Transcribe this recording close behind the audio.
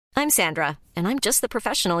I'm Sandra, and I'm just the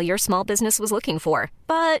professional your small business was looking for.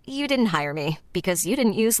 But you didn't hire me because you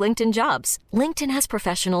didn't use LinkedIn Jobs. LinkedIn has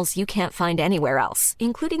professionals you can't find anywhere else,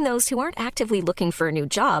 including those who aren't actively looking for a new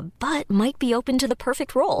job, but might be open to the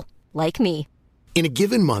perfect role, like me. In a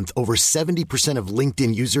given month, over 70% of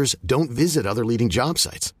LinkedIn users don't visit other leading job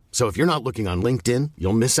sites. So if you're not looking on LinkedIn,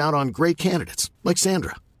 you'll miss out on great candidates like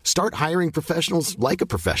Sandra. Start hiring professionals like a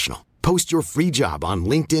professional. Post your free job on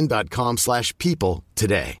linkedin.com/people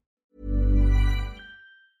today.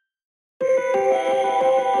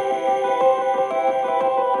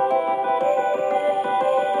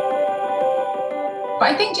 But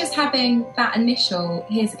I think just having that initial,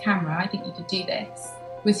 here's a camera, I think you could do this,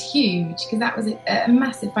 was huge, because that was a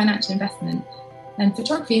massive financial investment. And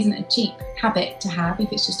photography isn't a cheap habit to have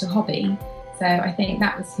if it's just a hobby. So I think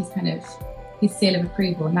that was his seal of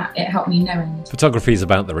approval, and that it helped me no end. Photography is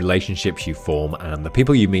about the relationships you form and the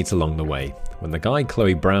people you meet along the way. When the guy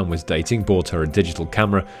Chloe Brown was dating bought her a digital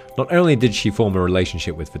camera, not only did she form a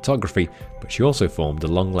relationship with photography, but she also formed a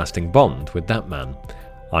long-lasting bond with that man.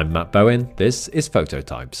 I'm Matt Bowen, this is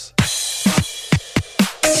Phototypes.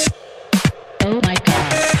 Oh my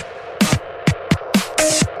god.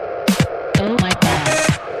 Oh my god.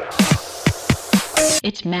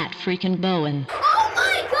 It's Matt freaking Bowen. Oh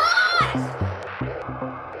my god!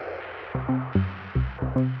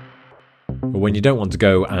 But when you don't want to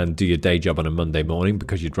go and do your day job on a Monday morning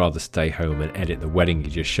because you'd rather stay home and edit the wedding you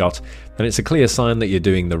just shot, then it's a clear sign that you're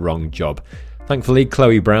doing the wrong job. Thankfully,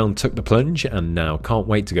 Chloe Brown took the plunge and now can't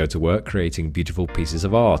wait to go to work creating beautiful pieces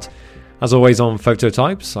of art. As always on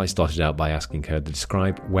Phototypes, I started out by asking her to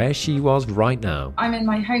describe where she was right now. I'm in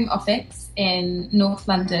my home office in North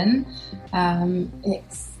London.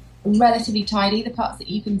 It's relatively tidy. The parts that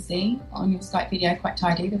you can see on your Skype video are quite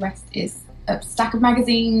tidy. The rest is a stack of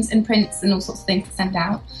magazines and prints and all sorts of things to send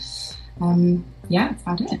out. That's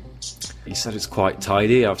about it. You said it's quite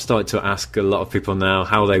tidy. I've started to ask a lot of people now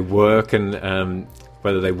how they work and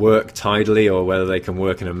whether they work tidily or whether they can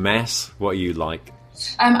work in a mess. What are you like?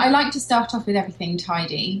 I like to start off with everything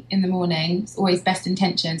tidy in the morning. It's always best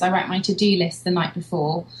intentions. I write my to-do list the night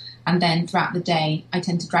before, and then throughout the day I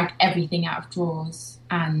tend to drag everything out of drawers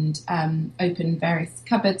and open various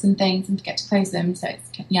cupboards and things and forget to close them. So it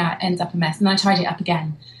ends up a mess. And then I tidy it up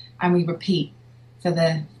again and we repeat for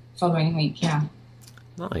the following week, yeah.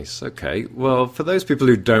 Nice, okay. Well, for those people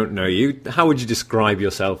who don't know you, how would you describe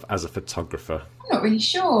yourself as a photographer? I'm not really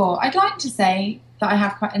sure. I'd like to say that I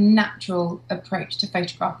have quite a natural approach to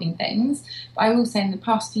photographing things, but I will say in the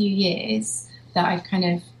past few years that I've kind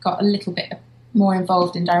of got a little bit more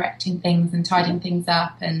involved in directing things and tidying things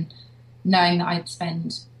up and knowing that I'd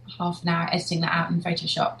spend half an hour editing that out in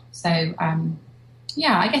Photoshop. So,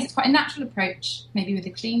 I guess it's quite a natural approach, maybe with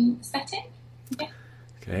a clean aesthetic. Yeah.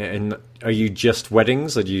 Okay, and are you just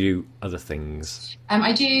weddings or do you do other things?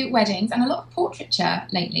 I do weddings and a lot of portraiture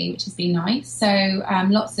lately, which has been nice. So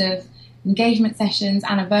lots of engagement sessions,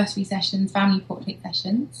 anniversary sessions, family portrait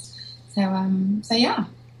sessions. So yeah.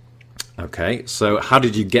 Okay, so how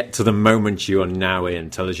did you get to the moment you are now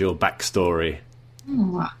in? Tell us your backstory.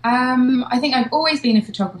 I think I've always been a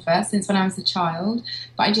photographer since when I was a child,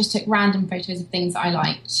 but I just took random photos of things that I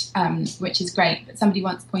liked, which is great. But somebody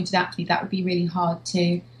once pointed out to me that would be really hard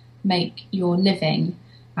to make your living.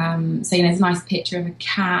 There's a nice picture of a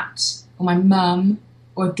cat or my mum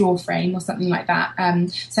or a door frame or something like that.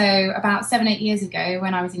 So about 7-8 years ago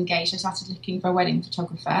when I was engaged, I started looking for a wedding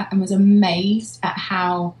photographer and was amazed at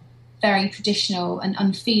how very traditional and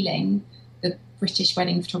unfeeling the British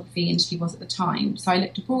wedding photography industry was at the time. So I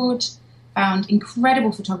looked abroad, found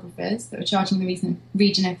incredible photographers that were charging the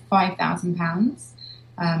region of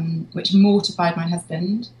 £5,000, which mortified my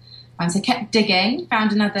husband. So I kept digging,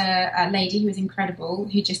 found another lady who was incredible,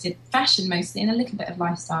 who just did fashion mostly and a little bit of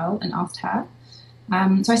lifestyle, and asked her.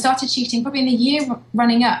 So I started shooting probably in the year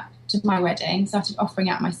running up to my wedding, started offering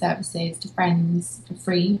out my services to friends for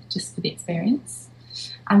free, just for the experience.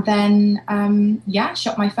 And then,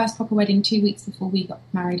 shot my first proper wedding 2 weeks before we got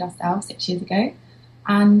married ourselves 6 years ago,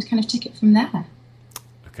 and kind of took it from there.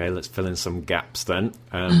 Okay, let's fill in some gaps then.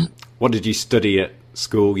 What did you study at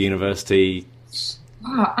school, university?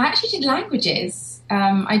 Wow, I actually did languages.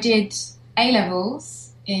 I did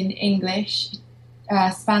A-levels in English,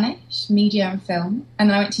 Spanish, media and film, and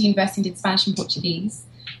then I went to university and did Spanish and Portuguese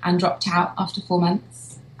and dropped out after 4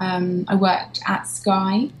 months. I worked at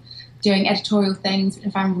Sky doing editorial things, which I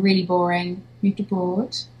found really boring, moved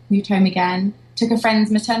abroad, moved home again, took a friend's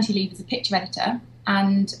maternity leave as a picture editor,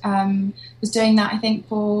 and was doing that, I think,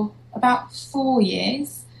 for about 4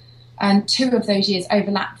 years. And 2 of those years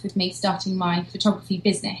overlapped with me starting my photography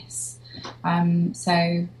business.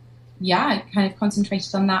 yeah, I kind of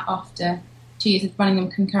concentrated on that after 2 years of running them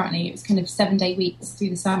concurrently. It was kind of 7-day weeks through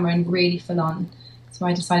the summer and really full on. So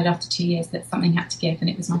I decided after 2 years that something had to give, and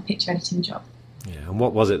it was my picture editing job. Yeah, and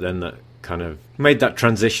what was it then that kind of made that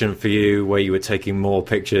transition for you, where you were taking more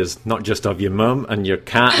pictures, not just of your mum and your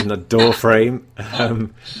cat in the door frame,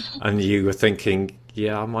 and you were thinking,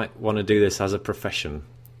 yeah, I might want to do this as a profession?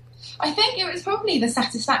 I think it was probably the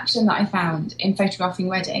satisfaction that I found in photographing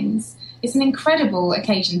weddings. It's an incredible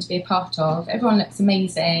occasion to be a part of. Everyone looks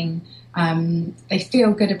amazing. They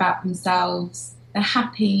feel good about themselves. They're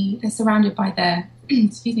happy. They're surrounded by their,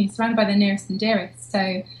 surrounded by their nearest and dearest.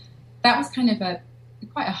 So that was kind of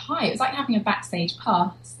quite a high. It was like having a backstage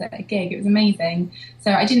pass at a gig. It was amazing.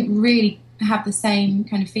 So I didn't really have the same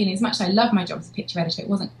kind of feeling. As much as I love my job as a picture editor, it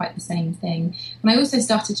wasn't quite the same thing. And I also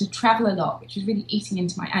started to travel a lot, which was really eating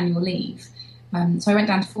into my annual leave. So I went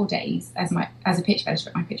down to 4 days as a picture editor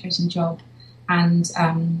at my picture editing job. And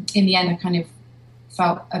in the end, I kind of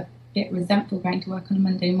felt a bit resentful going to work on a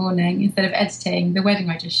Monday morning instead of editing the wedding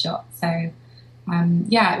I just shot. So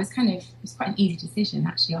it was quite an easy decision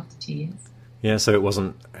actually after 2 years. Yeah, so it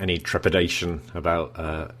wasn't any trepidation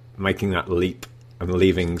about making that leap and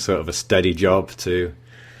leaving sort of a steady job to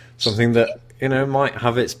something that, might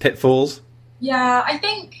have its pitfalls? Yeah, I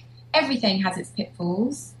think everything has its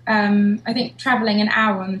pitfalls. I think travelling an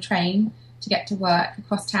hour on the train to get to work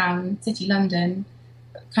across town, city London,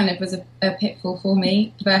 kind of was a pitfall for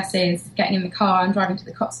me, versus getting in the car and driving to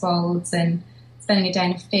the Cotswolds and spending a day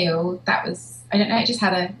in a field. That was, I don't know, it just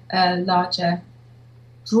had a larger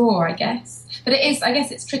draw, I guess. But I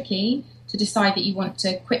guess it's tricky to decide that you want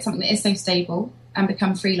to quit something that is so stable and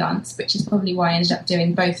become freelance, which is probably why I ended up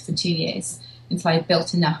doing both for 2 years until I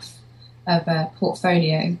built enough of a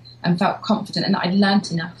portfolio and felt confident and that I'd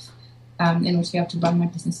learnt enough in order to be able to run my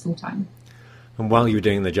business full time. And while you were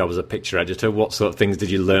doing the job as a picture editor, what sort of things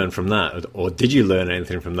did you learn from that? Or did you learn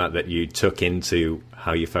anything from that you took into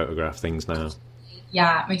how you photograph things now?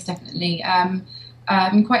 Yeah, most definitely.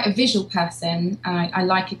 I'm quite a visual person and I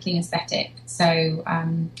like a clean aesthetic. So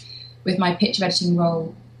with my picture editing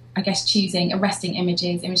role, I guess choosing arresting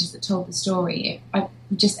images that told the story. I was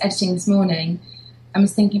just editing this morning and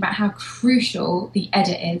was thinking about how crucial the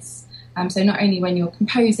edit is. So not only when you're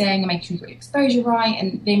composing and making sure you've got your exposure right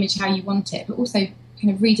and the image how you want it, but also kind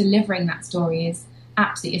of re-delivering that story is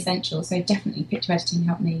absolutely essential. So definitely picture editing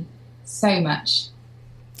helped me so much.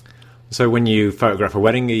 So when you photograph a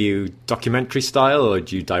wedding, are you documentary style or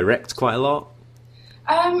do you direct quite a lot?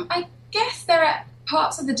 I guess there are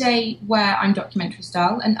parts of the day where I'm documentary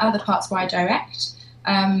style and other parts where I direct.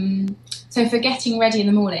 So for getting ready in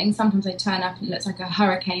the morning, sometimes I turn up and it looks like a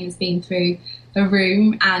hurricane has been through the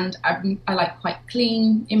room, and I like quite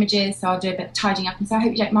clean images, so I'll do a bit of tidying up and say, I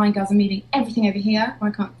hope you don't mind, girls, I'm moving everything over here, or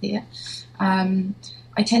I can't see it.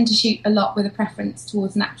 I tend to shoot a lot with a preference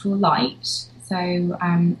towards natural light, so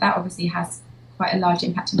that obviously has quite a large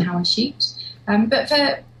impact on how I shoot. But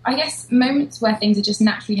for, I guess, moments where things are just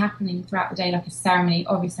naturally happening throughout the day, like a ceremony,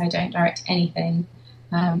 obviously I don't direct anything,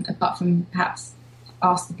 apart from perhaps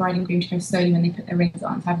ask the bride and groom to go slowly when they put their rings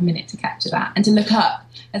on, to have a minute to capture that, and to look up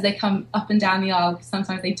as they come up and down the aisle, because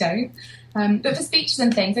sometimes they don't. But for speeches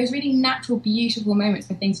and things, those really natural, beautiful moments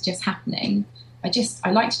where things are just happening, I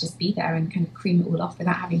like to just be there and kind of cream it all off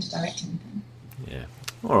without having to direct anything. Yeah.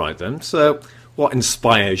 All right then. So what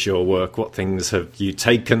inspires your work? What things have you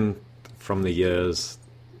taken from the years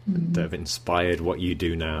that have inspired what you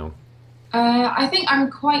do now? I think I'm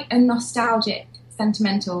quite a nostalgic,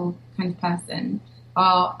 sentimental kind of person.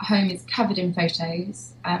 Our home is covered in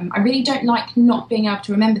photos. I really don't like not being able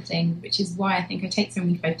to remember things, which is why I think I take so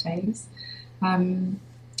many photos.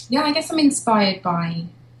 I guess I'm inspired by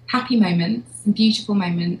happy moments and beautiful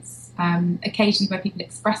moments, occasions where people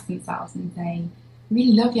express themselves and say, I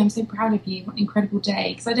really love you, I'm so proud of you, what an incredible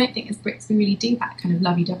day. Because I don't think as Brits we really do that kind of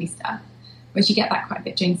lovey-dovey stuff, whereas you get that quite a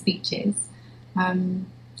bit during speeches. I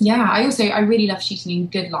really love shooting in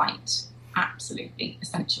good light, absolutely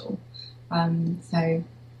essential. It's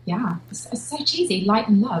so cheesy, light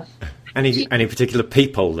and love. Any particular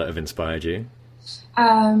people that have inspired you?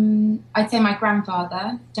 I'd say my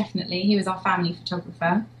grandfather, definitely. He was our family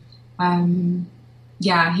photographer.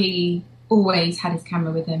 He always had his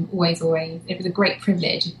camera with him, always. It was a great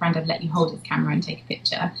privilege if Grandad let you hold his camera and take a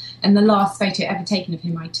picture. And the last photo ever taken of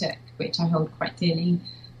him I took, which I hold quite dearly.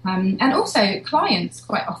 And also clients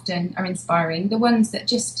quite often are inspiring. The ones that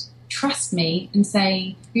just trust me and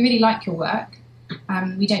say, we really like your work.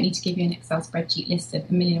 We don't need to give you an Excel spreadsheet list of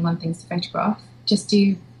 1,000,001 things to photograph. Just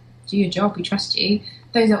do your job, we trust you.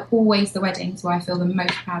 Those are always the weddings where I feel the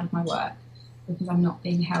most proud of my work, because I'm not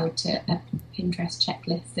being held to a Pinterest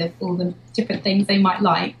checklist of all the different things they might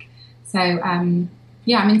like. So,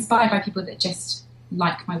 yeah, I'm inspired by people that just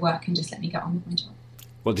like my work and just let me get on with my job.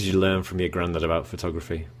 What did you learn from your granddad about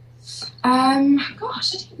photography? Gosh, I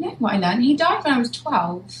don't know what I learned. He died when I was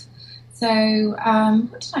 12. So,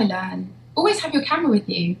 what did I learn? Always have your camera with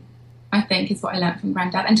you, I think, is what I learned from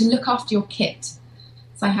Grandad, and to look after your kit.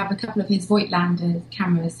 So I have a couple of his Voigtlander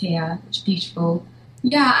cameras here, which are beautiful.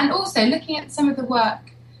 Yeah, and also looking at some of the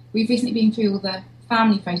work, we've recently been through all the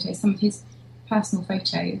family photos, some of his personal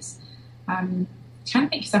photos. Try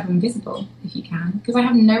and make yourself invisible if you can, because I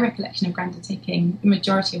have no recollection of Grandad taking the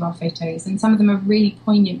majority of our photos, and some of them are really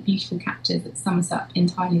poignant, beautiful captures that sum us up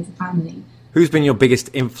entirely as a family. Who's been your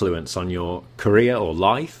biggest influence on your career or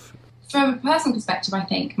life? From a personal perspective, I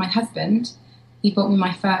think my husband. He bought me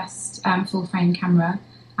my first full-frame camera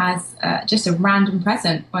as just a random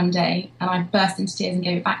present one day, and I burst into tears and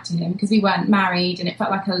gave it back to him because we weren't married, and it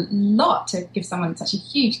felt like a lot to give someone such a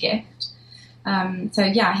huge gift. So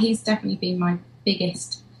yeah, he's definitely been my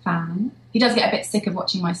biggest fan. He does get a bit sick of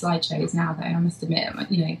watching my slideshows now, though, I must admit.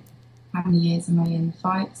 You know, how many years am I in?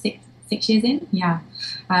 6 years in? Yeah.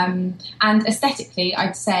 And aesthetically,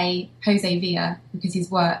 I'd say Jose Villa, because his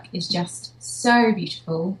work is just so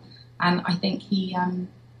beautiful, and I think he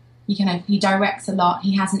directs a lot.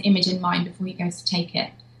 He has an image in mind before he goes to take it.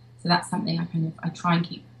 So that's something I try and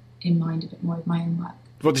keep in mind a bit more of my own work.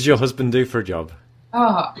 What does your husband do for a job?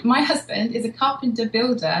 Oh, my husband is a carpenter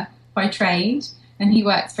builder by trade, and he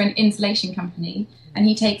works for an insulation company, and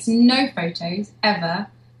he takes no photos ever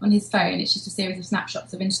on his phone. It's just a series of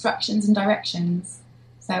snapshots of instructions and directions.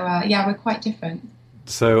 So yeah, we're quite different.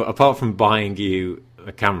 So apart from buying you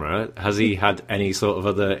a camera, has he had any sort of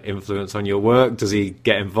other influence on your work? Does he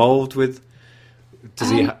get involved with, does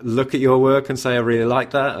he look at your work and say, I really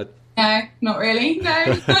like that? No, not really,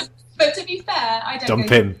 no. But to be fair, I don't dump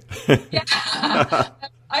him. Yeah.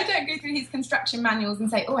 I don't go through his construction manuals and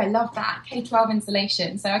say, oh, I love that, K12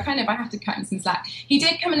 insulation. So I have to cut him some slack. He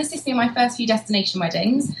did come and assist me in my first few destination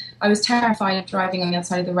weddings. I was terrified of driving on the other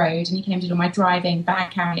side of the road, and he came to do all my driving,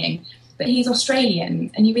 bag carrying. But he's Australian,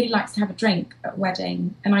 and he really likes to have a drink at a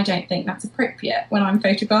wedding, and I don't think that's appropriate when I'm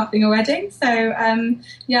photographing a wedding. So,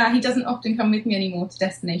 yeah, he doesn't often come with me anymore to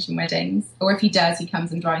destination weddings. Or if he does, he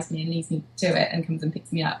comes and drives me and leads me to it and comes and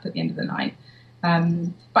picks me up at the end of the night.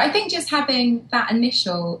 But I think just having that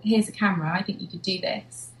initial, here's a camera, I think you could do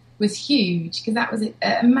this, was huge, because that was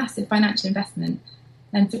a massive financial investment.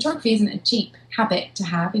 And photography isn't a cheap habit to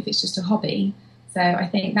have if it's just a hobby. So I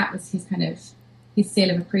think that was his seal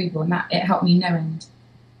of approval, and that it helped me no end.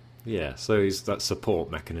 Yeah, so he's that support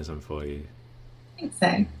mechanism for you. I think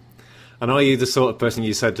so. And are you the sort of person,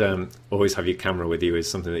 you said always have your camera with you is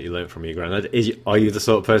something that you learned from your granddad. Are you the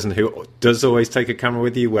sort of person who does always take a camera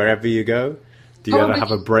with you wherever you go? Do you ever have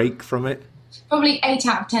a break from it? Probably 8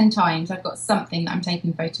 out of 10 times I've got something that I'm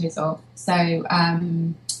taking photos of. So,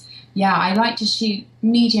 yeah, I like to shoot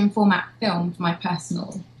medium format film for my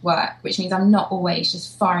personal work, which means I'm not always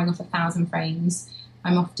just firing off 1,000 frames.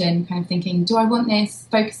 I'm often kind of thinking, do I want this?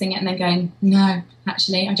 Focusing it and then going, no,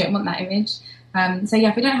 actually, I don't want that image. So, yeah,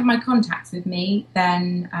 if I don't have my contacts with me,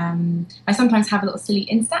 then I sometimes have a little silly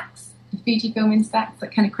Instax, Fujifilm Instax,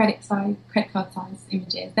 that kind of credit card size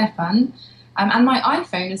images. They're fun. And my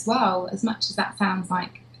iPhone as well, as much as that sounds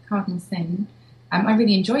like a cardinal sin, I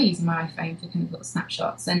really enjoy using my iPhone for kind of little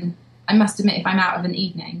snapshots. And I must admit, if I'm out of an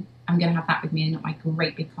evening, I'm going to have that with me and not my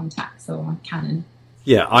great big contacts or my Canon.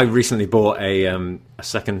 Yeah, I recently bought a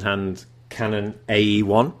second-hand Canon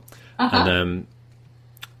AE1, and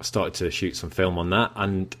I started to shoot some film on that.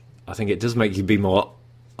 And I think it does make you be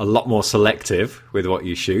a lot more selective with what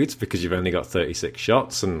you shoot, because you've only got 36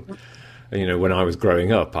 shots. And you know, when I was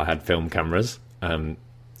growing up, I had film cameras,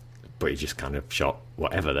 but you just kind of shot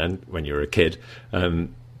whatever then when you were a kid.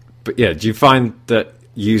 But yeah, do you find that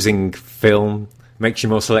using film makes you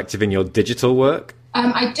more selective in your digital work?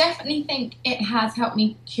 I definitely think it has helped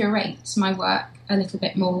me curate my work a little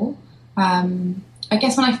bit more. I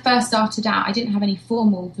guess when I first started out, I didn't have any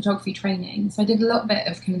formal photography training, so I did a little bit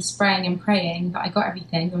of kind of spraying and praying that I got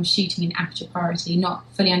everything. I was shooting in aperture priority, not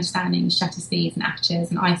fully understanding shutter speeds and apertures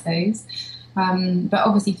and ISOs. But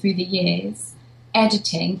obviously through the years,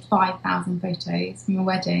 editing 5,000 photos from a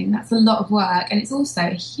wedding, that's a lot of work, and it's also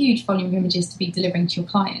a huge volume of images to be delivering to your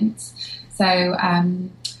clients. So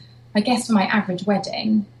I guess for my average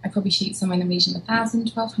wedding, I probably shoot somewhere in the region of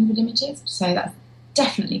 1,000, 1,200 images. So that's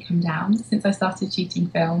definitely come down since I started shooting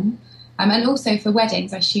film. And also for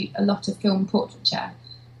weddings, I shoot a lot of film portraiture.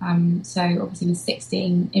 So obviously with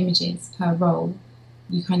 16 images per roll,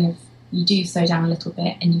 you do slow down a little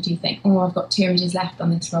bit, and you do think, oh, I've got 2 images left on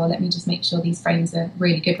this roll. Let me just make sure these frames are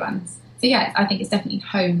really good ones. So yeah, I think it's definitely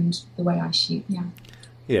honed the way I shoot. Yeah.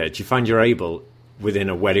 Yeah, do you find you're able, within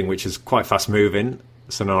a wedding which is quite fast-moving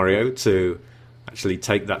scenario, to actually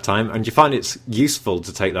take that time? And do you find it's useful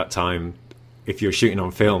to take that time, if you're shooting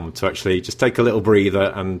on film, to actually just take a little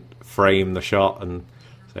breather and frame the shot and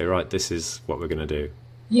say, right, this is what we're going to do?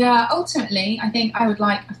 Yeah, ultimately, I think I would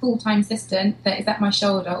like a full-time assistant that is at my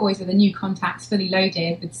shoulder, always with a new contact, fully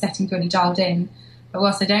loaded, with setting fully dialed in. But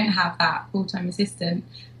whilst I don't have that full-time assistant,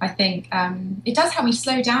 I think it does help me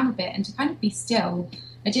slow down a bit and to kind of be still.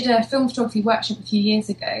 I did a film photography workshop a few years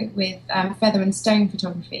ago with Feather and Stone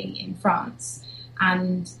Photography in France.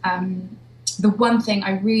 And the one thing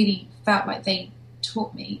I really felt like they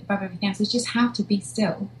taught me above everything else is just how to be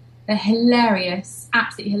still. They're hilarious,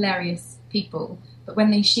 absolutely hilarious people. But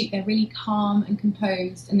when they shoot, they're really calm and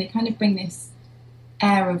composed, and they kind of bring this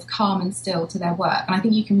air of calm and still to their work. And I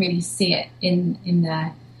think you can really see it in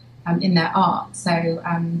their art. So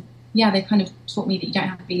yeah, they kind of taught me that you don't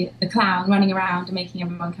have to be the clown running around and making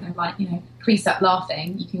everyone kind of like, you know, crease up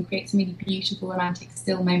laughing. You can create some really beautiful, romantic,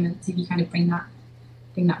 still moments if you kind of bring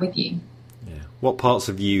that with you. Yeah. What parts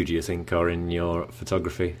of you do you think are in your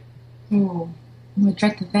photography? Oh, I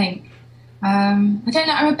dread to think. I don't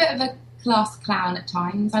know. I'm a bit of a class clown at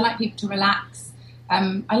times. I like people to relax.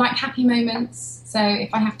 I like happy moments. So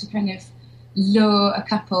if I have to kind of lure a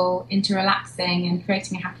couple into relaxing and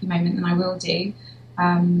creating a happy moment, then I will do.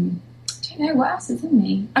 I don't know what else is in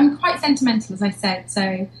me. I'm quite sentimental, as I said.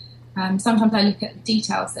 So sometimes I look at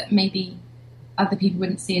details that maybe other people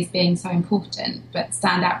wouldn't see as being so important, but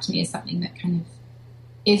stand out to me as something that kind of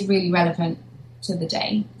is really relevant to the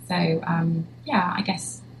day. So yeah, I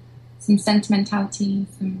guess some sentimentality,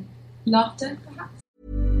 some laughter, perhaps.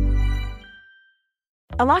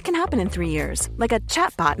 A lot can happen in 3 years, like a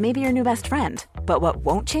chatbot may be your new best friend. But what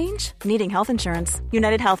won't change? Needing health insurance.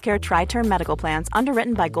 United Healthcare Tri-Term Medical Plans,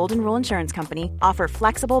 underwritten by Golden Rule Insurance Company, offer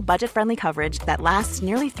flexible, budget-friendly coverage that lasts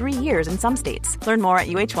nearly 3 years in some states. Learn more at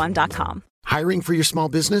uh1.com. Hiring for your small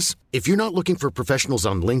business? If you're not looking for professionals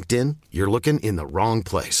on LinkedIn, you're looking in the wrong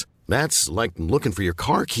place. That's like looking for your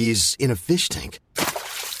car keys in a fish tank.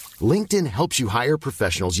 LinkedIn helps you hire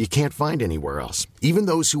professionals you can't find anywhere else, even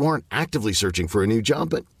those who aren't actively searching for a new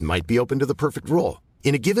job but might be open to the perfect role.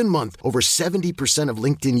 In a given month, over 70% of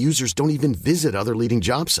LinkedIn users don't even visit other leading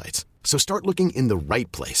job sites. So start looking in the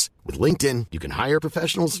right place. With LinkedIn, you can hire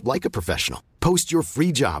professionals like a professional. Post your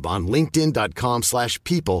free job on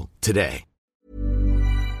linkedin.com/people today.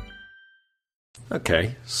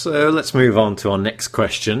 Okay, so let's move on to our next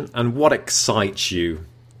question. And what excites you?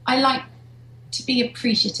 I like to be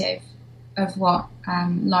appreciative of what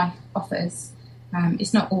life offers.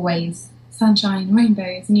 It's not always sunshine,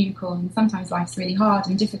 rainbows, and unicorns. Sometimes life's really hard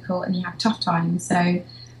and difficult and you have tough times. So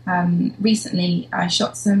recently I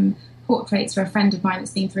shot some portraits for a friend of mine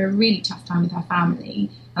that's been through a really tough time with her family,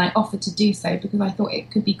 and I offered to do so because I thought it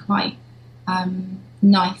could be quite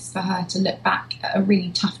nice for her to look back at a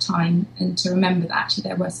really tough time and to remember that actually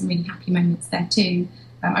there were some really happy moments there too.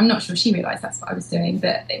 I'm not sure she realised that's what I was doing,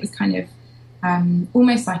 but it was kind of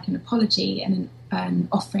almost like an apology and an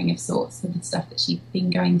offering of sorts for the stuff that she'd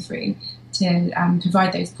been going through to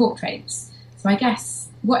provide those portraits. So I guess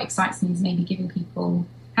what excites me is maybe giving people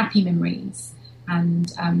happy memories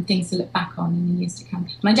and things to look back on in the years to come.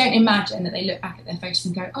 And I don't imagine that they look back at their photos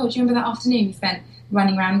and go, oh, do you remember that afternoon we spent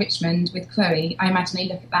running around Richmond with Chloe? I imagine they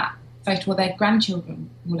look at that photo, or their grandchildren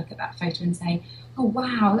will look at that photo and say, oh,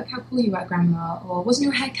 wow, look how cool you were, Grandma. Or wasn't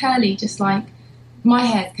your hair curly just like my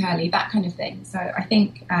hair's curly, that kind of thing. So I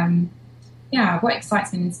think, what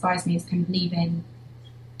excites me and inspires me is kind of leaving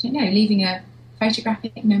a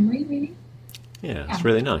photographic memory, really. Yeah, it's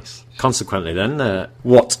really nice. Consequently then,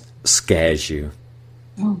 what scares you?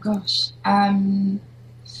 Oh, gosh.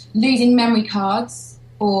 Losing memory cards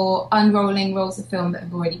or unrolling rolls of film that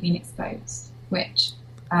have already been exposed, which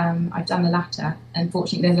I've done the latter.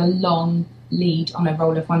 Unfortunately, there's a long lead on a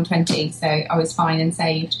roll of 120, so I was fine and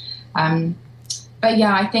saved. But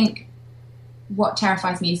yeah, I think what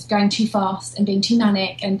terrifies me is going too fast and being too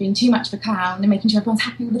manic and being too much of a clown and making sure everyone's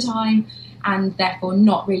happy all the time, and therefore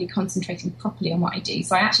not really concentrating properly on what I do.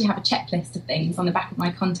 So I actually have a checklist of things on the back of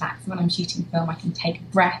my contacts. When I'm shooting film, I can take a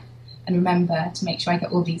breath and remember to make sure I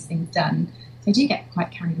get all these things done. So I do get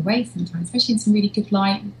quite carried away sometimes, especially in some really good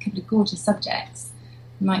light and a couple of gorgeous subjects.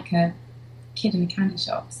 I'm like a kid in a candy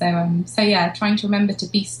shop. So yeah, trying to remember to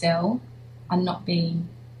be still and not be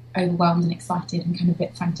overwhelmed and excited and kind of a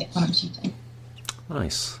bit frantic when I'm shooting.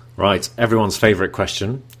 Nice. Right, everyone's favourite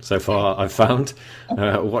question so far I've found.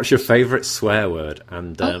 What's your favourite swear word?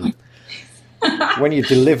 And when you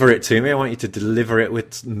deliver it to me, I want you to deliver it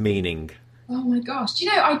with meaning. Oh my gosh. Do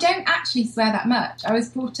you know, I don't actually swear that much. I was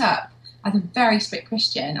brought up as a very strict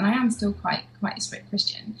Christian, and I am still quite a strict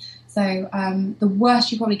Christian. So the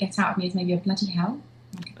worst you probably get out of me is maybe a bloody hell.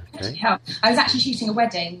 Bloody hell. I was actually shooting a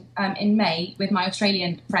wedding in May with my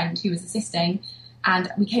Australian friend who was assisting,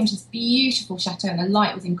 and we came to this beautiful chateau and the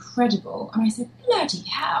light was incredible. And I said, bloody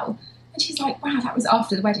hell. And she's like, wow, that was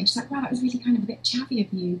after the wedding. She's like, wow, that was really kind of a bit chavvy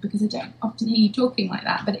of you, because I don't often hear you talking like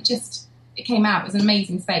that. But it came out. It was an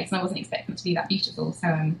amazing space, and I wasn't expecting it to be that beautiful.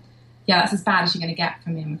 So, yeah, that's as bad as you're going to get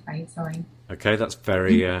from me, I'm afraid. Sorry. Okay, that's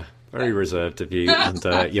very reserved of you, and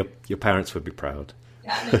your parents would be proud.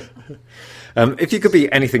 Yeah. If you could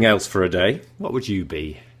be anything else for a day, what would you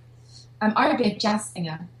be? I would be a jazz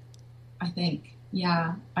singer, I think.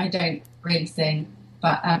 Yeah, I don't really sing,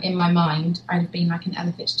 but in my mind, I'd have been like an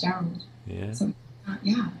Ella Fitzgerald. Yeah.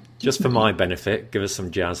 Yeah. Just for my benefit, give us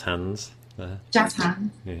some jazz hands. Jazz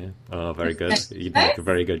hands. Yeah. Oh, very good. You'd make a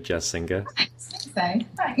very good jazz singer.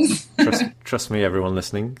 Thanks. Trust me, everyone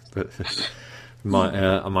listening. But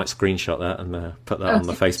I might screenshot that and put that on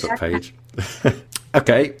the Facebook page.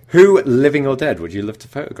 Okay. Who, living or dead, would you love to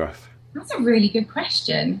photograph? That's a really good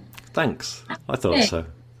question. Thanks. I thought so.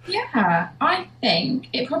 Yeah, I think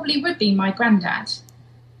it probably would be my granddad.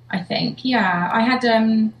 I think, yeah. I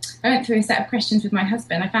went through a set of questions with my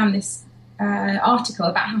husband. I found this article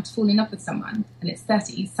about how to fall in love with someone, and it's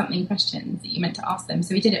 30-something questions that you're meant to ask them.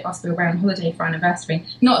 So we did it whilst we were on holiday for our anniversary.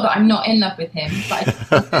 Not that I'm not in love with him,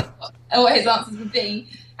 but what his answers would be.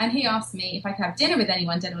 And he asked me if I could have dinner with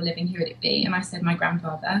anyone, dead or living, who would it be? And I said my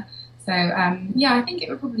grandfather. So, yeah, I think it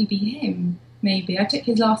would probably be him, maybe. I took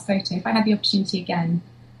his last photo. If I had the opportunity again,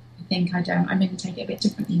 I think I'd maybe take it a bit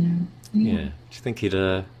differently now. Yeah. Do you think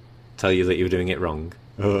he'd tell you that you were doing it wrong?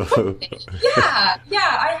 Yeah.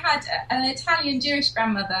 I had an Italian Jewish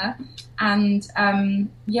grandmother, and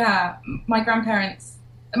my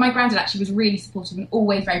granddad actually was really supportive and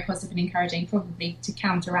always very positive and encouraging, probably to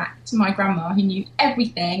counteract my grandma, who knew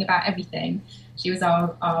everything about everything. She was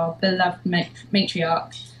our beloved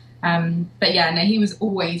matriarch. But yeah, no, he was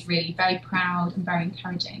always really very proud and very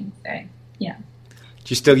encouraging. So yeah. Do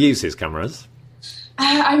you still use his cameras?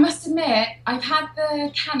 I must admit, I've had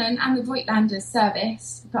the Canon and the Voigtlander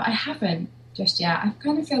service, but I haven't just yet. I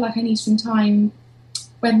kind of feel like I need some time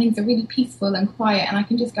when things are really peaceful and quiet, and I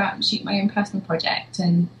can just go out and shoot my own personal project.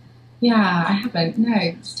 And yeah, I haven't. No,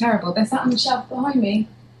 it's terrible. They're sat on the shelf behind me,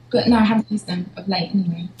 but no, I haven't used them of late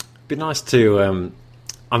anyway. It'd be nice to.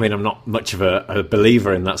 I mean, I'm not much of a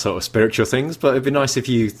believer in that sort of spiritual things, but it'd be nice if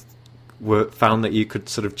you found that you could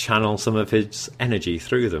sort of channel some of his energy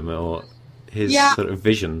through them, or his sort of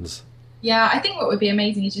visions. Yeah, I think what would be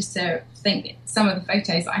amazing is just to think some of the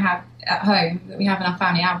photos that I have at home that we have in our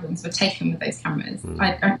family albums were taken with those cameras.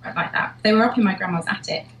 I quite like that. They were up in my grandma's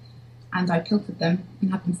attic, and I pilfered them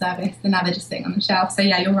and had them serviced, and now they're just sitting on the shelf. So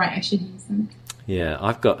yeah, you're right, I should use them. Yeah,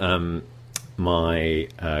 I've got my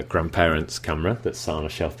grandparents' camera that's on a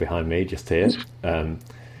shelf behind me just here.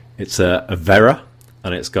 It's a Vera,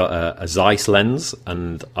 and it's got a Zeiss lens,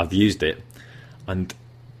 and I've used it, and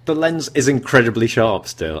the lens is incredibly sharp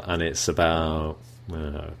still, and it's about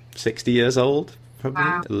 60 years old, probably.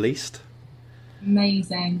 Wow. At least.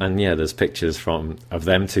 Amazing. And yeah, there's pictures of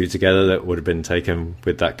them two together that would have been taken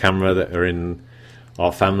with that camera that are in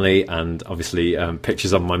our family, and obviously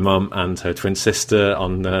pictures of my mum and her twin sister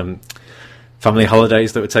on family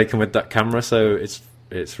holidays that were taken with that camera. So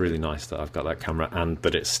it's really nice that I've got that camera,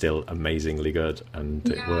 but it's still amazingly good, and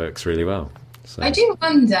it works really well. So. I do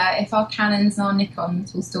wonder if our Canons and our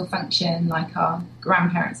Nikons will still function like our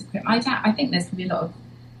grandparents' equipment. I think there's going to be a lot of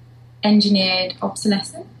engineered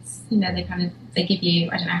obsolescence. You know, they give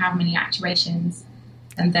you, I don't know how many actuations,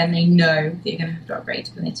 and then they know that you're going to have to upgrade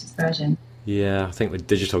to the latest version. Yeah, I think with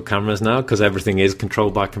digital cameras now, because everything is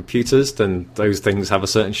controlled by computers, then those things have a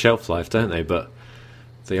certain shelf life, don't they? But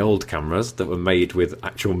the old cameras that were made with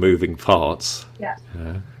actual moving parts,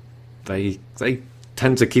 they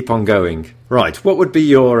tend to keep on going. Right, what would be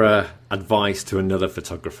your advice to another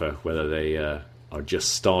photographer, whether they are just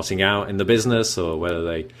starting out in the business, or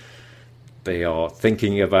whether they are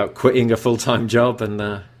thinking about quitting a full-time job? And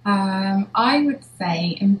I would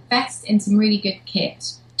say invest in some really good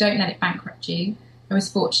kit. Don't let it bankrupt you. I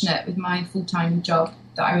was fortunate with my full-time job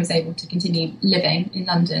that I was able to continue living in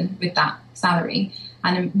London with that salary,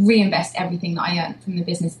 and reinvest everything that I earned from the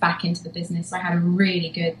business back into the business. So I had a really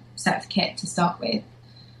good set of kit to start with.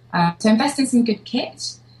 So invest in some good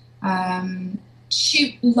kit.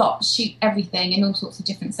 Shoot lots, shoot everything in all sorts of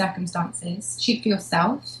different circumstances. Shoot for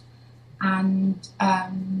yourself. And I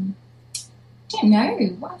don't know,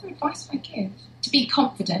 what other advice would I give? To be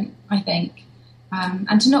confident, I think.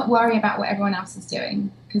 and to not worry about what everyone else is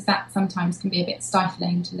doing, because that sometimes can be a bit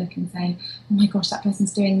stifling to look and say, oh my gosh, that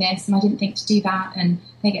person's doing this and I didn't think to do that, and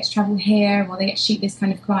they get to travel here or they get to shoot this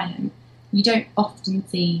kind of client. You don't often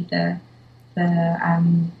see the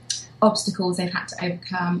obstacles they've had to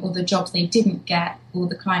overcome, or the jobs they didn't get, or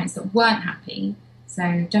the clients that weren't happy.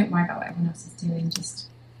 So don't worry about what everyone else is doing, just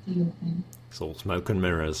do your thing. It's all smoke and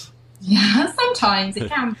mirrors. Yeah, sometimes it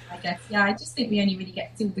can be, I guess. Yeah, I just think we only really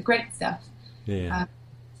get to see all the great stuff. Yeah. So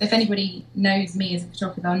if anybody knows me as a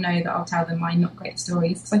photographer, they'll know that I'll tell them my not great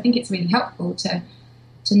stories, because I think it's really helpful to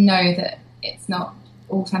know that it's not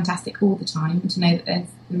all fantastic all the time, and to know that there's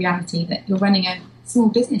the reality that you're running a small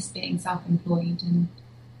business being self-employed, and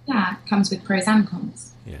yeah, it comes with pros and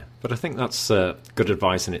cons. Yeah, but I think that's good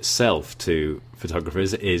advice in itself to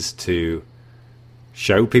photographers, is to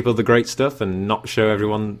show people the great stuff and not show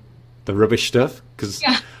everyone the rubbish stuff, because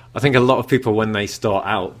I think a lot of people, when they start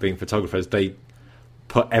out being photographers, they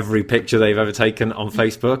put every picture they've ever taken on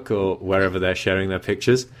Facebook or wherever they're sharing their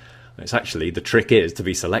pictures. It's actually, the trick is to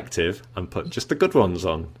be selective and put just the good ones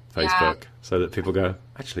on Facebook, so that people go,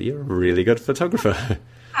 actually, you're a really good photographer.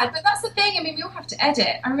 But that's the thing, I mean, we all have to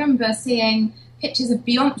edit. I remember seeing pictures of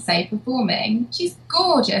Beyonce performing. She's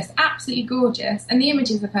gorgeous, absolutely gorgeous, and the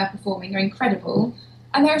images of her performing are incredible.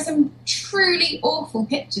 And there are some truly awful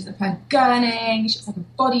pictures of her gurning. She looks like a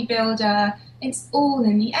bodybuilder. It's all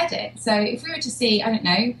in the edit. So if we were to see, I don't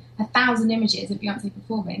know, 1,000 images of Beyonce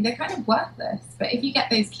performing, they're kind of worthless. But if you get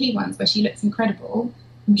those key ones where she looks incredible,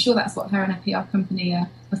 I'm sure that's what her and her PR company are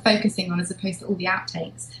focusing on, as opposed to all the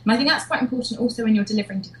outtakes. And I think that's quite important also when you're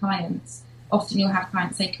delivering to clients. Often you'll have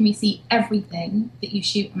clients say, can we see everything that you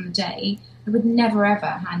shoot on the day? I would never ever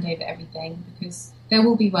hand over everything, because there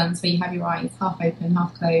will be ones where you have your eyes half open,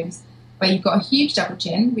 half closed, where you've got a huge double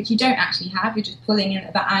chin, which you don't actually have, you're just pulling in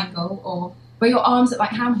at that angle, or where your arms look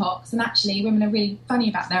like ham hocks, and actually women are really funny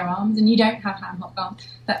about their arms and you don't have ham hock arms.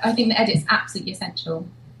 But I think the edit's absolutely essential.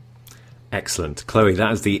 Excellent. Chloe,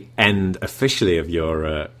 that is the end officially of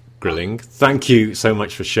your grilling. Thank you so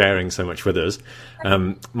much for sharing so much with us.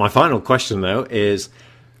 My final question, though, is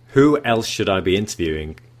who else should I be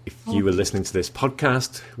interviewing? If you were listening to this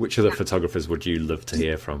podcast, which other photographers would you love to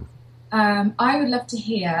hear from? I would love to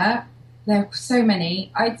hear, there are so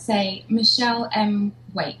many, I'd say Michelle M.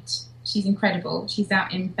 Waite. She's incredible. She's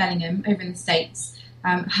out in Bellingham, over in the States.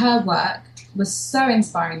 Her work was so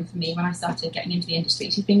inspiring for me when I started getting into the industry.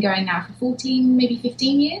 She's been going now for 14, maybe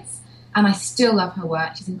 15 years, and I still love her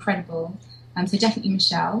work. She's incredible. So definitely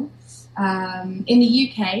Michelle. In the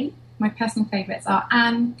UK, my personal favourites are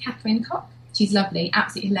Anne Catherine Cock. She's lovely,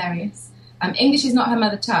 absolutely hilarious. English is not her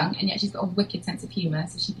mother tongue, and yet she's got a wicked sense of humour,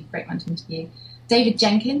 so she'd be a great one to interview. David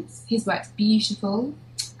Jenkins, his work's beautiful.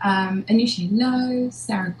 Anusha Lowe,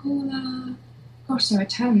 Sarah Gawler. Gosh, there are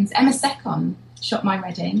tons. Emma Sekon shot my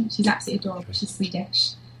wedding. She's absolutely adorable. She's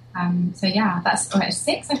Swedish. So yeah, that's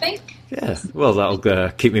 6, I think. Yeah, well, that'll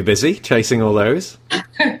keep me busy chasing all those.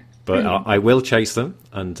 But I will chase them,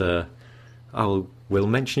 and we'll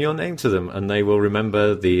mention your name to them, and they will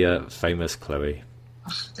remember the famous Chloe. Oh,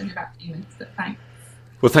 I don't know about famous, but thanks.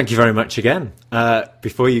 Well, thank you very much again.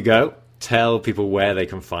 Before you go, tell people where they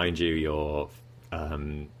can find you, your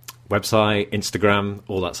website, Instagram,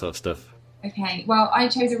 all that sort of stuff. Okay, well, I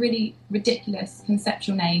chose a really ridiculous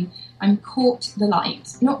conceptual name. I'm Court the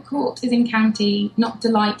Light. Not Court as in county, not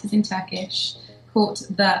delight as in Turkish.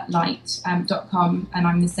 CourtTheLight.com, and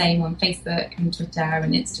I'm the same on Facebook and Twitter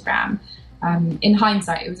and Instagram. In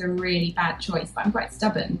hindsight, it was a really bad choice, but I'm quite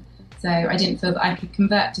stubborn, so I didn't feel that I could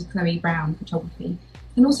convert to Chloe Brown photography.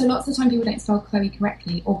 And also, lots of the time people don't spell Chloe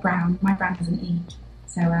correctly, or Brown. My Brown has an E,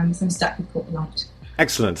 so I'm stuck with Court the Light.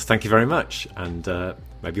 Excellent, thank you very much, and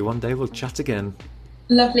maybe one day we'll chat again.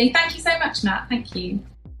 Lovely, thank you so much, Matt, thank you.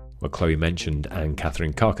 Well, Chloe mentioned Anne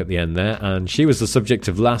Catherine Cock at the end there, and she was the subject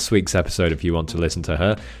of last week's episode. If you want to listen to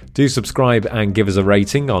her, do subscribe and give us a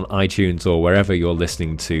rating on iTunes or wherever you're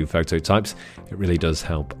listening to Phototypes. It really does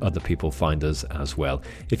help other people find us as well.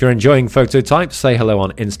 If you're enjoying Phototypes, say hello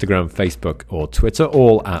on Instagram, Facebook or Twitter,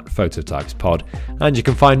 all at PhototypesPod. And you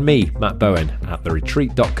can find me, Matt Bowen, at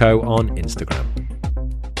theretreat.co on Instagram.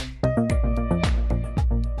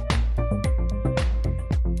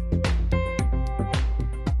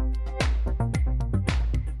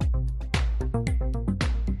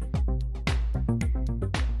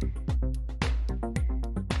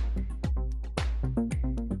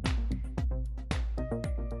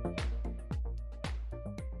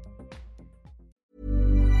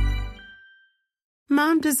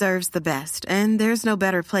 Mom deserves the best, and there's no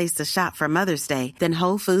better place to shop for Mother's Day than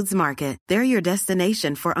Whole Foods Market. They're your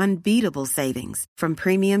destination for unbeatable savings, from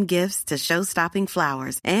premium gifts to show-stopping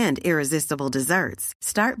flowers and irresistible desserts.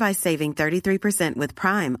 Start by saving 33% with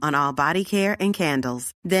Prime on all body care and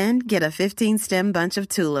candles. Then get a 15-stem bunch of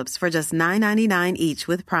tulips for just $9.99 each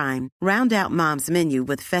with Prime. Round out Mom's menu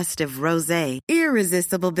with festive rosé,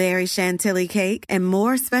 irresistible berry chantilly cake, and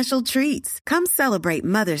more special treats. Come celebrate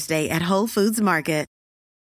Mother's Day at Whole Foods Market.